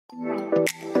Hey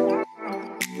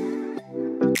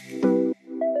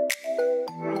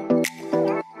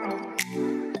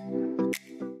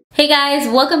guys,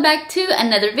 welcome back to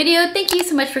another video. Thank you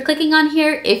so much for clicking on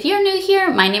here. If you're new here,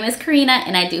 my name is Karina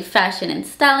and I do fashion and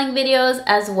styling videos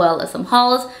as well as some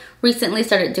hauls. Recently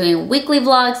started doing weekly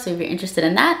vlogs, so if you're interested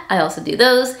in that, I also do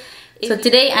those. So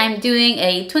today I'm doing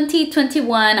a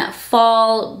 2021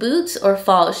 fall boots or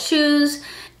fall shoes,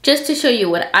 just to show you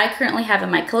what I currently have in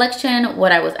my collection,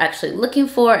 what I was actually looking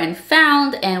for and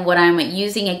found, and what I'm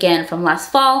using again from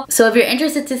last fall. So if you're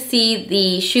interested to see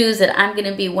the shoes that I'm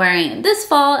gonna be wearing this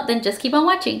fall, then just keep on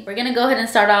watching. We're gonna go ahead and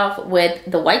start off with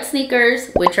the white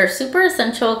sneakers, which are super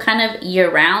essential kind of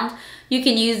year round. You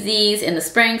can use these in the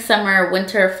spring, summer,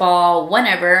 winter, fall,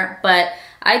 whenever, but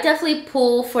I definitely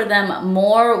pull for them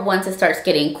more once it starts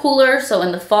getting cooler. So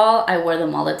in the fall, I wear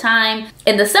them all the time.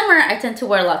 In the summer, I tend to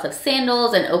wear lots of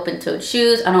sandals and open-toed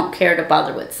shoes. I don't care to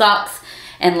bother with socks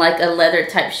and like a leather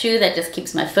type shoe that just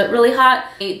keeps my foot really hot.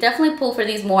 I definitely pull for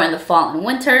these more in the fall and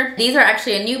winter. These are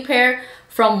actually a new pair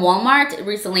from Walmart.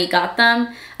 Recently got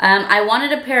them. I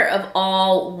wanted a pair of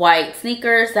all white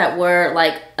sneakers that were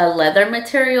like a leather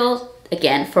material.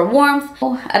 Again, for warmth.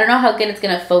 I don't know how good it's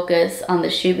gonna focus on the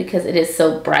shoe because it is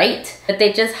so bright, but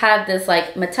they just have this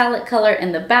like metallic color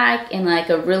in the back and like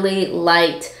a really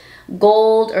light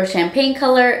gold or champagne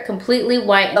color, completely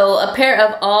white. So a pair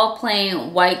of all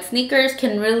plain white sneakers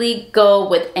can really go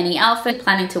with any outfit.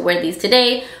 Planning to wear these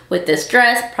today with this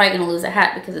dress. Probably gonna lose a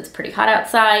hat because it's pretty hot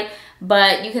outside.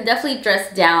 But you can definitely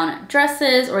dress down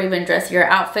dresses or even dress your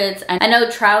outfits. I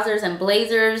know trousers and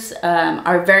blazers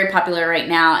are very popular right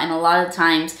now, and a lot of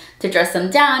times to dress them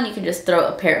down, you can just throw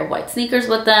a pair of white sneakers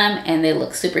with them and they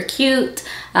look super cute.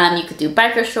 You could do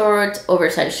biker shorts,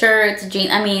 oversized shirts,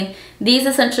 jeans. I mean, these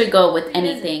essentially go with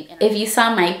anything. If you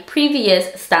saw my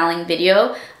previous styling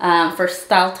video for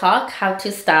Style Talk, how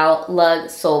to style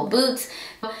lug sole boots,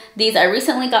 these I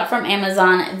recently got from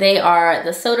Amazon. They are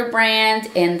the Soda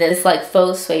brand in this like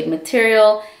faux suede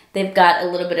material. They've got a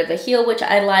little bit of a heel, which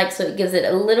I like, so it gives it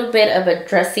a little bit of a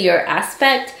dressier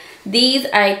aspect. These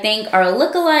I think are a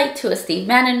lookalike to a Steve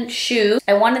Madden shoe.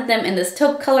 I wanted them in this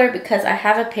taupe color because I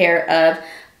have a pair of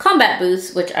combat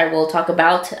boots, which I will talk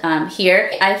about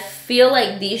here. I feel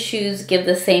like these shoes give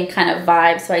the same kind of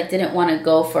vibe, so I didn't want to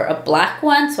go for a black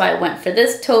one, so I went for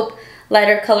this taupe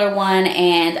lighter color one,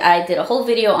 and I did a whole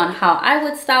video on how I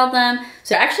would style them.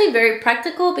 So they're actually very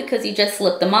practical because you just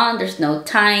slip them on. There's no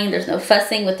tying, there's no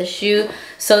fussing with the shoe.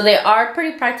 So they are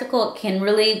pretty practical. It can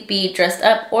really be dressed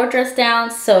up or dressed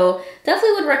down. So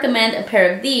definitely would recommend a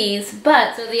pair of these.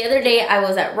 But so the other day I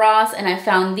was at Ross and I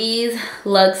found these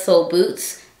lug sole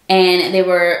boots, and they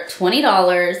were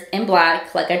 $20 in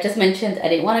black. Like I just mentioned, I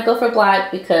didn't want to go for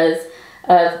black because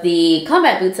of the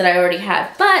combat boots that I already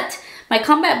have. But my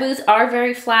combat boots are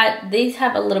very flat. These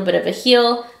have a little bit of a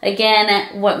heel.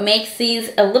 Again, what makes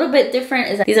these a little bit different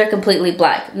is that these are completely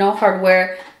black, no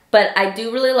hardware. But I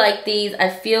do really like these. I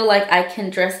feel like I can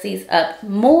dress these up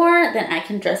more than I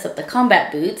can dress up the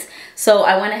combat boots. So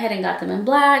I went ahead and got them in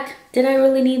black. Did I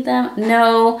really need them?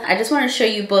 No. I just want to show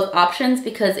you both options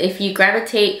because if you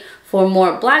gravitate for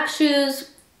more black shoes,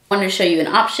 I wanted to show you an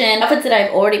option. Outfits that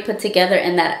I've already put together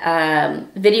in that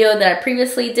video that I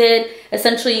previously did.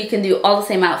 Essentially, you can do all the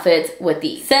same outfits with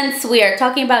these. Since we are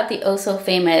talking about the oh so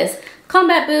famous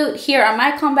combat boot, here are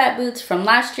my combat boots from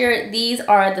last year. These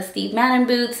are the Steve Madden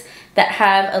boots that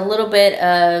have a little bit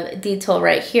of detail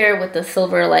right here with the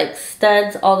silver like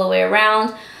studs all the way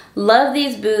around. Love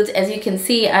these boots. As you can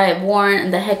see, I've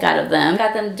worn the heck out of them.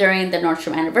 Got them during the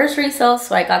Nordstrom anniversary sale,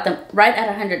 so I got them right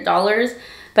at $100.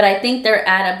 But I think they're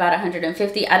at about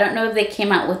 $150. I don't know if they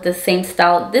came out with the same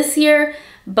style this year,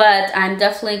 but I'm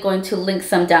definitely going to link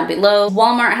some down below.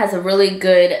 Walmart has a really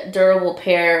good durable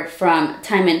pair from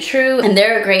Time and True, and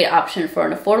they're a great option for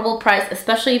an affordable price,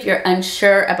 especially if you're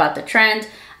unsure about the trend.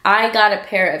 I got a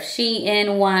pair of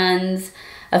Shein ones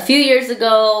a few years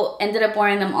ago, ended up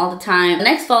wearing them all the time. The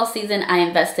next fall season, I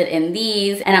invested in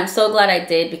these, and I'm so glad I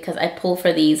did because I pull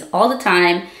for these all the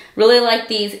time. Really like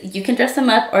these. You can dress them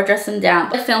up or dress them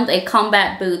down. I filmed a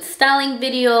combat boots styling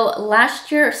video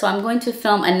last year, so I'm going to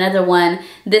film another one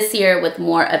this year with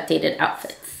more updated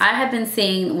outfits. I have been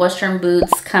seeing Western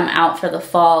boots come out for the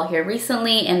fall here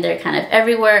recently, and they're kind of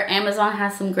everywhere. Amazon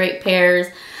has some great pairs.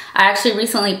 I actually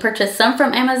recently purchased some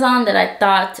from Amazon that I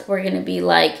thought were gonna be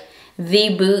like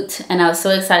the boot, and I was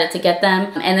so excited to get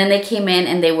them. And then they came in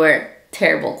and they were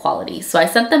terrible quality. So I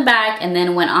sent them back and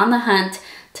then went on the hunt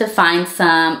to find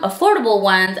some affordable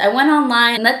ones. I went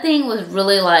online and nothing was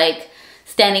really like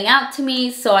standing out to me.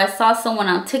 So I saw someone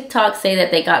on TikTok say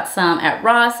that they got some at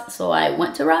Ross. So I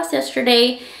went to Ross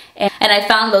yesterday And I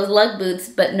found those lug boots,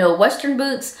 but no Western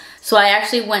boots. So I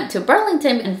actually went to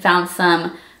Burlington and found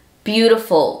some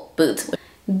beautiful boots.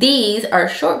 These are a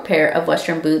short pair of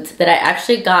Western boots that I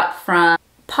actually got from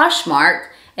Poshmark,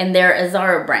 and they're a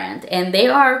Zara brand. And they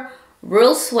are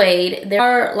real suede. They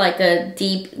are like a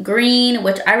deep green,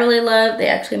 which I really love. They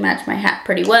actually match my hat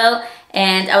pretty well.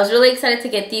 And I was really excited to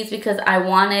get these because I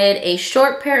wanted a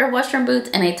short pair of Western boots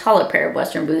and a taller pair of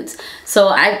Western boots. So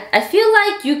I feel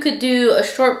like you could do a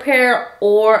short pair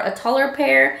or a taller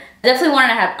pair. I definitely wanted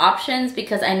to have options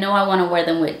because I know I want to wear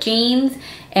them with jeans.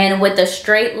 And with the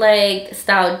straight leg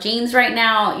style jeans right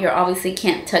now, you obviously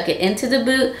can't tuck it into the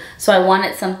boot. So I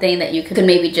wanted something that you could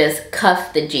maybe just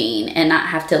cuff the jean and not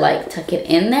have to like tuck it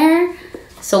in there.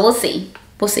 So we'll see.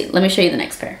 We'll see. Let me show you the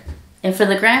next pair. And for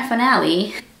the grand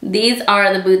finale, these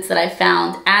are the boots that I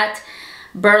found at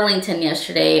Burlington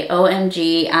yesterday.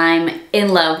 OMG, I'm in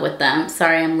love with them.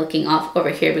 Sorry, I'm looking off over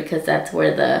here because that's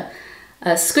where the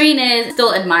screen is.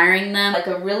 Still admiring them. Like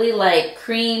a really light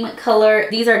cream color.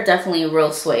 These are definitely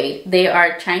real suede. They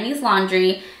are Chinese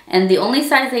laundry, and the only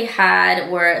size they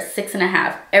had were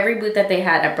 6.5. Every boot that they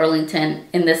had at Burlington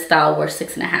in this style were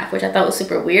 6.5, which I thought was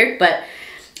super weird, but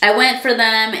I went for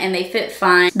them and they fit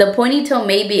fine. The pointy toe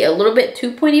may be a little bit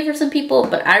too pointy for some people,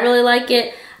 but I really like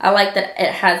it. I like that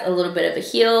it has a little bit of a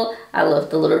heel. I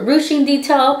love the little ruching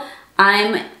detail.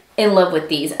 I'm in love with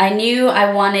these. I knew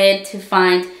I wanted to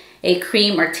find a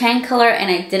cream or tan color and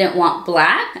I didn't want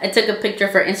black. I took a picture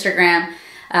for Instagram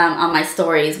on my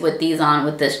stories with these on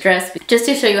with this dress, just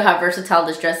to show you how versatile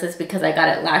this dress is because I got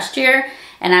it last year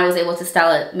and I was able to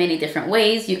style it many different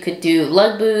ways. You could do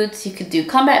lug boots, you could do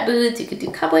combat boots, you could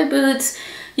do cowboy boots,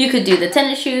 you could do the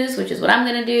tennis shoes, which is what I'm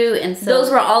gonna do. And so those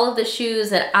were all of the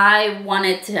shoes that I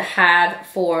wanted to have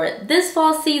for this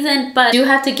fall season, but I do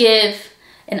have to give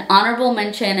an honorable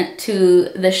mention to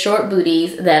the short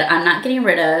booties that I'm not getting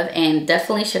rid of and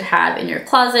definitely should have in your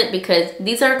closet because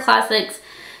these are classics.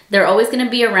 They're always gonna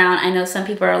be around. I know some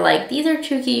people are like, these are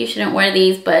chooky, you shouldn't wear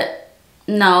these, but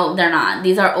no, they're not.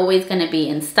 These are always gonna be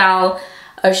in style.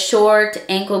 A short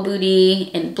ankle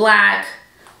booty in black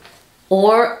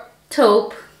or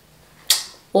taupe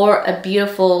or a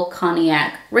beautiful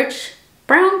cognac rich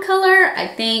brown color. I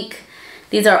think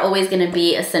these are always going to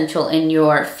be essential in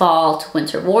your fall to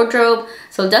winter wardrobe.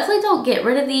 So definitely don't get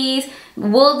rid of these.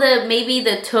 Will maybe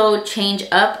the toe change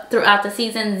up throughout the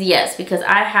seasons? Yes, because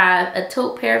I have a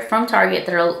taupe pair from Target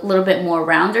that are a little bit more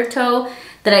rounder toe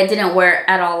that I didn't wear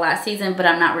at all last season, but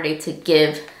I'm not ready to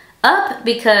give up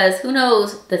because who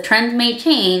knows, the trend may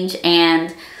change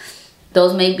and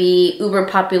those may be uber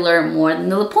popular more than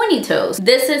the pointy toes.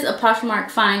 This is a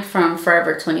Poshmark find from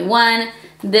Forever 21.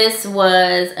 This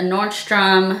was a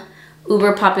Nordstrom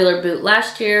uber popular boot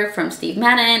last year from Steve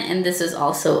Madden, and this is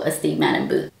also a Steve Madden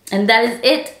boot. And that is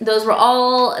it. Those were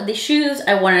all the shoes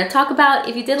I wanted to talk about.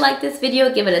 If you did like this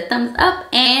video, give it a thumbs up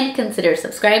and consider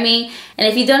subscribing. And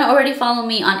if you don't already follow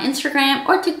me on Instagram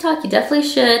or TikTok, you definitely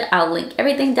should. I'll link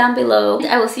everything down below.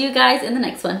 I will see you guys in the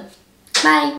next one. Bye.